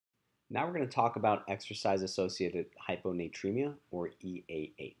Now we're going to talk about exercise-associated hyponatremia, or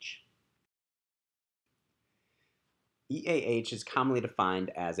EAH. EAH is commonly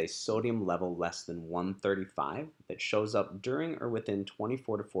defined as a sodium level less than 135 that shows up during or within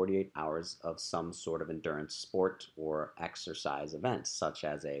 24 to 48 hours of some sort of endurance sport or exercise event, such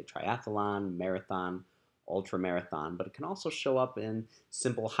as a triathlon, marathon, ultramarathon, but it can also show up in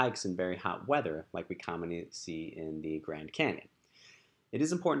simple hikes in very hot weather, like we commonly see in the Grand Canyon. It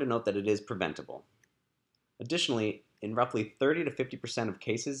is important to note that it is preventable. Additionally, in roughly 30 to 50% of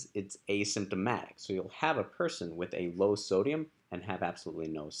cases, it's asymptomatic. So you'll have a person with a low sodium and have absolutely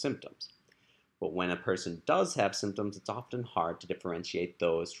no symptoms. But when a person does have symptoms, it's often hard to differentiate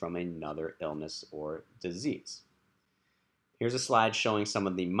those from another illness or disease. Here's a slide showing some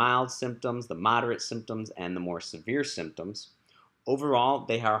of the mild symptoms, the moderate symptoms, and the more severe symptoms. Overall,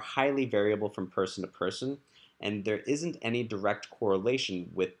 they are highly variable from person to person, and there isn't any direct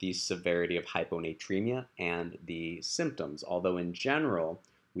correlation with the severity of hyponatremia and the symptoms, although in general,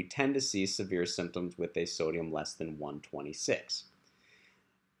 we tend to see severe symptoms with a sodium less than 126.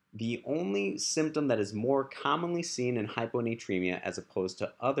 The only symptom that is more commonly seen in hyponatremia as opposed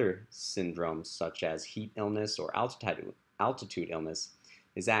to other syndromes such as heat illness or altitude illness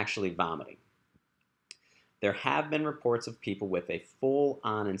is actually vomiting. There have been reports of people with a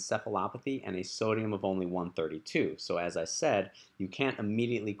full-on encephalopathy and a sodium of only 132. So as I said, you can't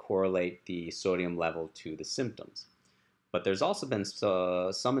immediately correlate the sodium level to the symptoms. But there's also been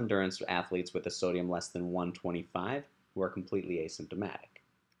some endurance athletes with a sodium less than 125 who are completely asymptomatic.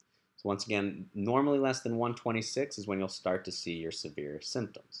 So once again, normally less than 126 is when you'll start to see your severe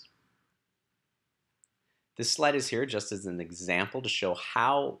symptoms. This slide is here just as an example to show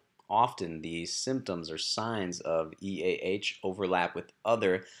how often these symptoms or signs of EAH overlap with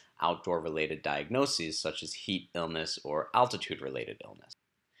other outdoor-related diagnoses such as heat illness or altitude-related illness.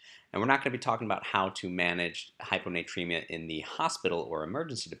 And we're not going to be talking about how to manage hyponatremia in the hospital or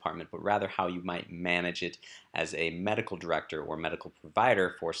emergency department, but rather how you might manage it as a medical director or medical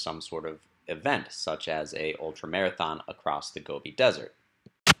provider for some sort of event, such as a ultramarathon across the Gobi Desert.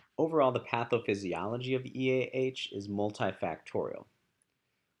 Overall, the pathophysiology of EAH is multifactorial.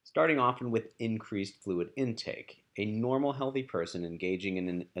 Starting often with increased fluid intake. A normal healthy person engaging in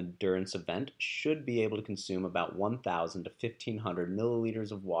an endurance event should be able to consume about 1,000 to 1,500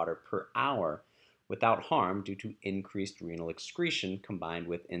 milliliters of water per hour without harm due to increased renal excretion combined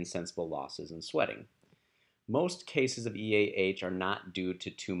with insensible losses and sweating. Most cases of EAH are not due to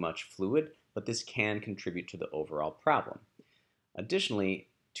too much fluid, but this can contribute to the overall problem. Additionally,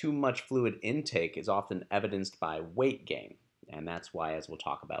 too much fluid intake is often evidenced by weight gain. And that's why, as we'll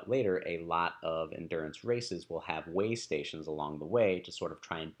talk about later, a lot of endurance races will have weigh stations along the way to sort of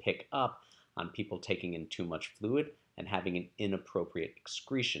try and pick up on people taking in too much fluid and having an inappropriate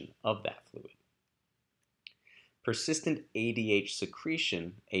excretion of that fluid. Persistent ADH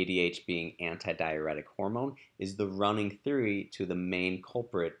secretion, ADH being antidiuretic hormone, is the running theory to the main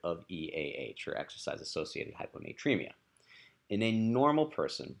culprit of EAH, or exercise-associated hyponatremia. In a normal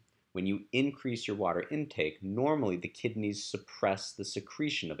person, when you increase your water intake, normally the kidneys suppress the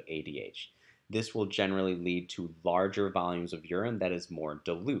secretion of ADH. This will generally lead to larger volumes of urine that is more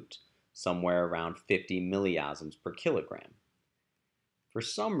dilute, somewhere around 50 milliosms per kilogram. For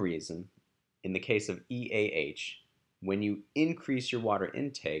some reason, in the case of EAH, when you increase your water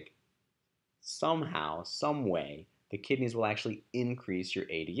intake, somehow, some way, the kidneys will actually increase your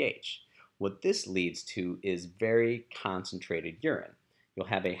ADH. What this leads to is very concentrated urine. You'll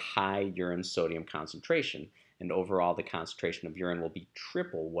have a high urine sodium concentration, and overall the concentration of urine will be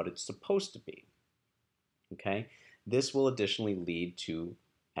triple what it's supposed to be. Okay? This will additionally lead to,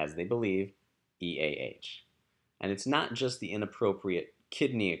 as they believe, EAH. And it's not just the inappropriate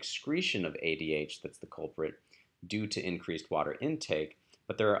kidney excretion of ADH that's the culprit due to increased water intake,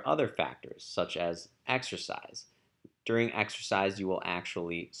 but there are other factors such as exercise. During exercise, you will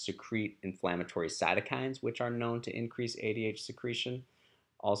actually secrete inflammatory cytokines, which are known to increase ADH secretion.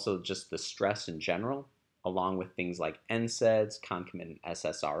 Also, just the stress in general, along with things like NSAIDs, concomitant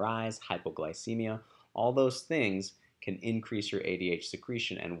SSRIs, hypoglycemia, all those things can increase your ADH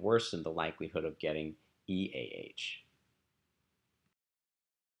secretion and worsen the likelihood of getting EAH.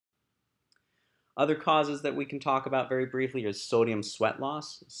 Other causes that we can talk about very briefly are sodium sweat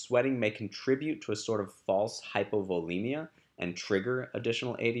loss. Sweating may contribute to a sort of false hypovolemia and trigger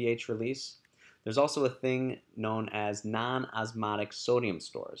additional ADH release. There's also a thing known as non-osmotic sodium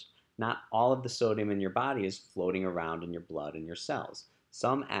stores. Not all of the sodium in your body is floating around in your blood and your cells.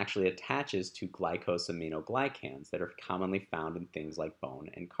 Some actually attaches to glycosaminoglycans that are commonly found in things like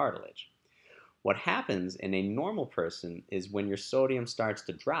bone and cartilage. What happens in a normal person is when your sodium starts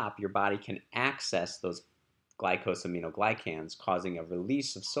to drop, your body can access those glycosaminoglycans, causing a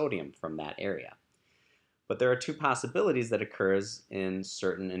release of sodium from that area. But there are two possibilities that occurs in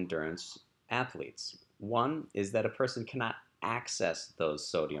certain endurance athletes. One is that a person cannot access those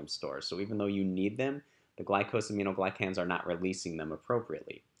sodium stores. So even though you need them, the glycosaminoglycans are not releasing them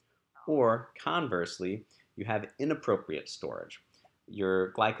appropriately. Or conversely, you have inappropriate storage.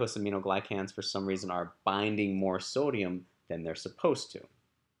 Your glycosaminoglycans for some reason are binding more sodium than they're supposed to.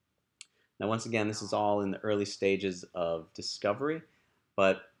 Now, once again, this is all in the early stages of discovery,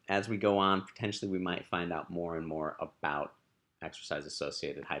 but as we go on, potentially we might find out more and more about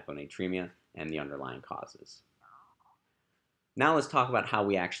exercise-associated hyponatremia and the underlying causes. Now let's talk about how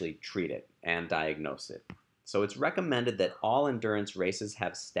we actually treat it and diagnose it. So it's recommended that all endurance races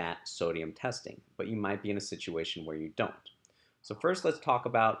have stat sodium testing, but you might be in a situation where you don't. So first let's talk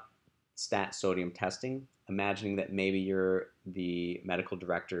about stat sodium testing, imagining that maybe you're the medical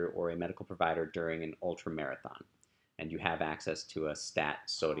director or a medical provider during an ultra marathon and you have access to a stat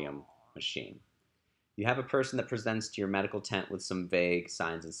sodium machine. You have a person that presents to your medical tent with some vague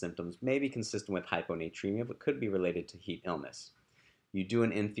signs and symptoms, maybe consistent with hyponatremia, but could be related to heat illness. You do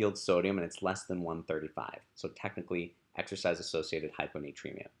an in-field sodium and it's less than 135, so technically exercise-associated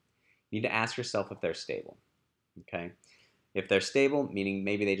hyponatremia. You need to ask yourself if they're stable. Okay? If they're stable, meaning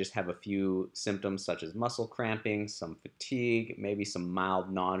maybe they just have a few symptoms such as muscle cramping, some fatigue, maybe some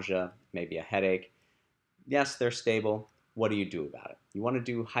mild nausea, maybe a headache. Yes, they're stable. What do you do about it? You want to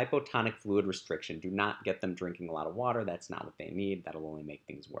do hypotonic fluid restriction. Do not get them drinking a lot of water. That's not what they need. That'll only make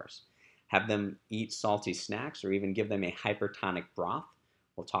things worse. Have them eat salty snacks or even give them a hypertonic broth.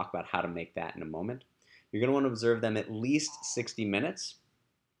 We'll talk about how to make that in a moment. You're going to want to observe them at least 60 minutes.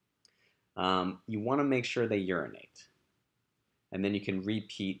 You want to make sure they urinate. And then you can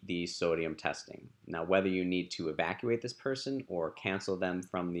repeat the sodium testing. Now, whether you need to evacuate this person or cancel them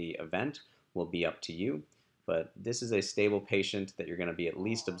from the event will be up to you, but this is a stable patient that you're going to be at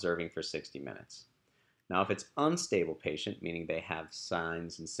least observing for 60 minutes. Now, if it's unstable patient, meaning they have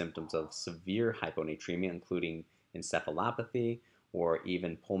signs and symptoms of severe hyponatremia, including encephalopathy or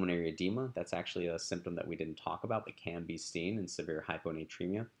even pulmonary edema, that's actually a symptom that we didn't talk about but can be seen in severe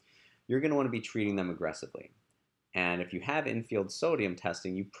hyponatremia, you're going to want to be treating them aggressively. And if you have in-field sodium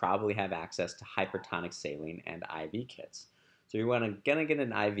testing, you probably have access to hypertonic saline and IV kits. So you're going to get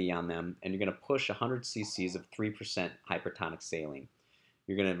an IV on them, and you're going to push 100 cc's of 3% hypertonic saline.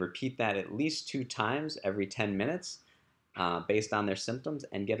 You're going to repeat that at least 2 times every 10 minutes based on their symptoms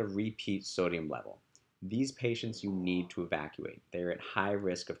and get a repeat sodium level. These patients you need to evacuate. They're at high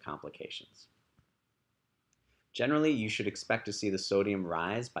risk of complications. Generally, you should expect to see the sodium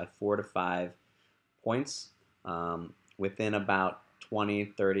rise by 4 to 5 points within about 20,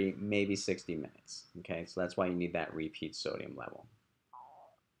 30, maybe 60 minutes. Okay, so that's why you need that repeat sodium level.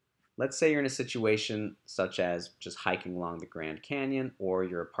 Let's say you're in a situation such as just hiking along the Grand Canyon, or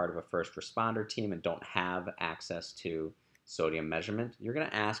you're a part of a first responder team and don't have access to sodium measurement. You're going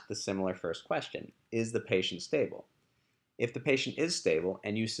to ask the similar first question: is the patient stable? If the patient is stable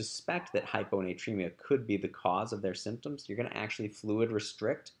and you suspect that hyponatremia could be the cause of their symptoms, you're going to actually fluid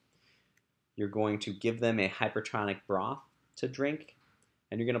restrict. You're going to give them a hypertonic broth to drink,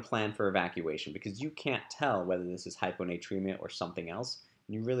 and you're going to plan for evacuation because you can't tell whether this is hyponatremia or something else,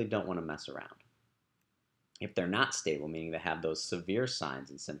 and you really don't want to mess around. If they're not stable, meaning they have those severe signs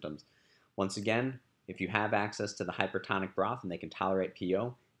and symptoms, once again, if you have access to the hypertonic broth and they can tolerate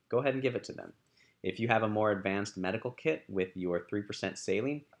PO, go ahead and give it to them. If you have a more advanced medical kit with your 3%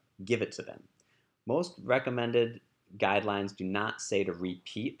 saline, give it to them. Most recommended guidelines do not say to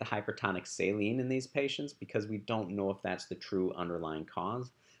repeat the hypertonic saline in these patients because we don't know if that's the true underlying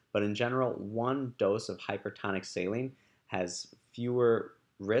cause. But in general, 1 dose of hypertonic saline has fewer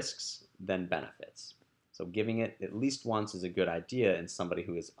risks than benefits. So giving it at least once is a good idea in somebody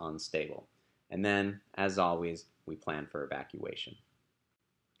who is unstable. And then, as always, we plan for evacuation.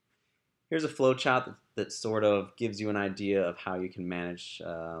 Here's a flowchart that sort of gives you an idea of how you can manage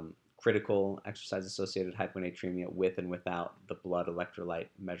critical exercise-associated hyponatremia with and without the blood electrolyte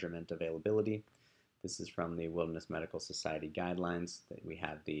measurement availability. This is from the Wilderness Medical Society guidelines that we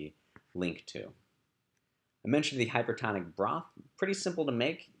have the link to. I mentioned the hypertonic broth. Pretty simple to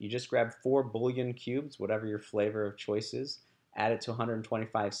make. You just grab 4 bouillon cubes, whatever your flavor of choice is, add it to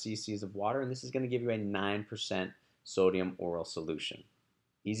 125 cc's of water, and this is going to give you a 9% sodium oral solution.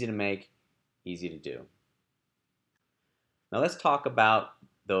 Easy to make, easy to do. Now let's talk about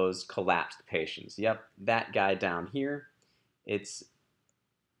those collapsed patients. Yep, that guy down here. It's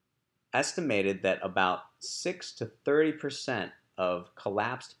estimated that about 6 to 30% of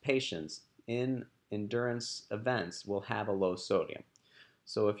collapsed patients in endurance events will have a low sodium.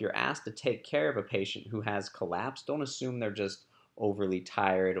 So if you're asked to take care of a patient who has collapsed, don't assume they're just overly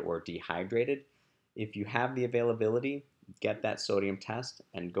tired or dehydrated. If you have the availability, get that sodium test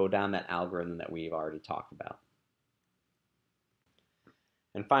and go down that algorithm that we've already talked about.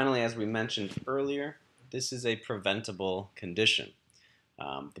 And finally, as we mentioned earlier, this is a preventable condition.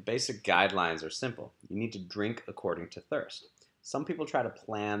 The basic guidelines are simple. You need to drink according to thirst. Some people try to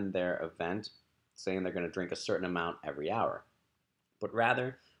plan their event saying they're going to drink a certain amount every hour. But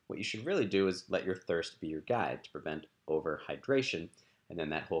rather, what you should really do is let your thirst be your guide to prevent overhydration and then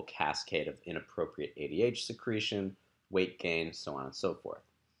that whole cascade of inappropriate ADH secretion, weight gain, so on and so forth.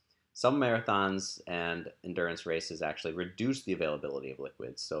 Some marathons and endurance races actually reduce the availability of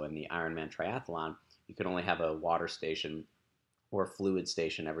liquids. So in the Ironman triathlon, you can only have a water station or fluid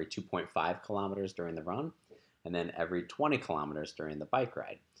station every 2.5 kilometers during the run, and then every 20 kilometers during the bike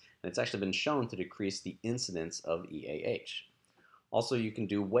ride. And it's actually been shown to decrease the incidence of EAH. Also, you can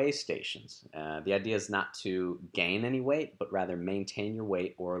do weigh stations. The idea is not to gain any weight, but rather maintain your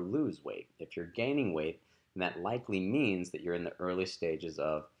weight or lose weight. If you're gaining weight, then that likely means that you're in the early stages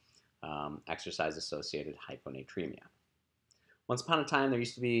of exercise-associated hyponatremia. Once upon a time, there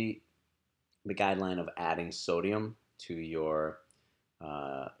used to be the guideline of adding sodium to your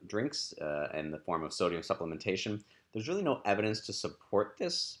drinks in the form of sodium supplementation. There's really no evidence to support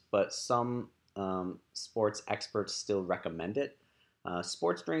this, but some sports experts still recommend it.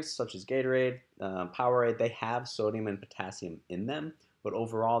 Sports drinks such as Gatorade, Powerade, they have sodium and potassium in them, but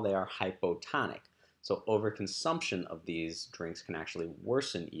overall they are hypotonic. So overconsumption of these drinks can actually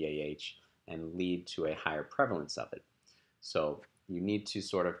worsen EAH and lead to a higher prevalence of it. So you need to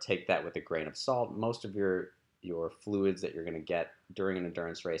sort of take that with a grain of salt. Most of your fluids that you're going to get during an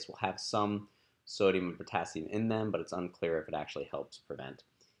endurance race will have some sodium and potassium in them, but it's unclear if it actually helps prevent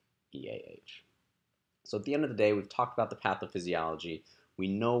EAH. So at the end of the day, we've talked about the pathophysiology. We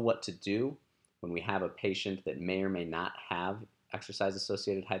know what to do when we have a patient that may or may not have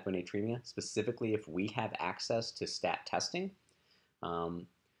exercise-associated hyponatremia, specifically if we have access to stat testing. And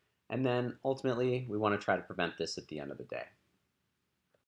then ultimately, we want to try to prevent this at the end of the day.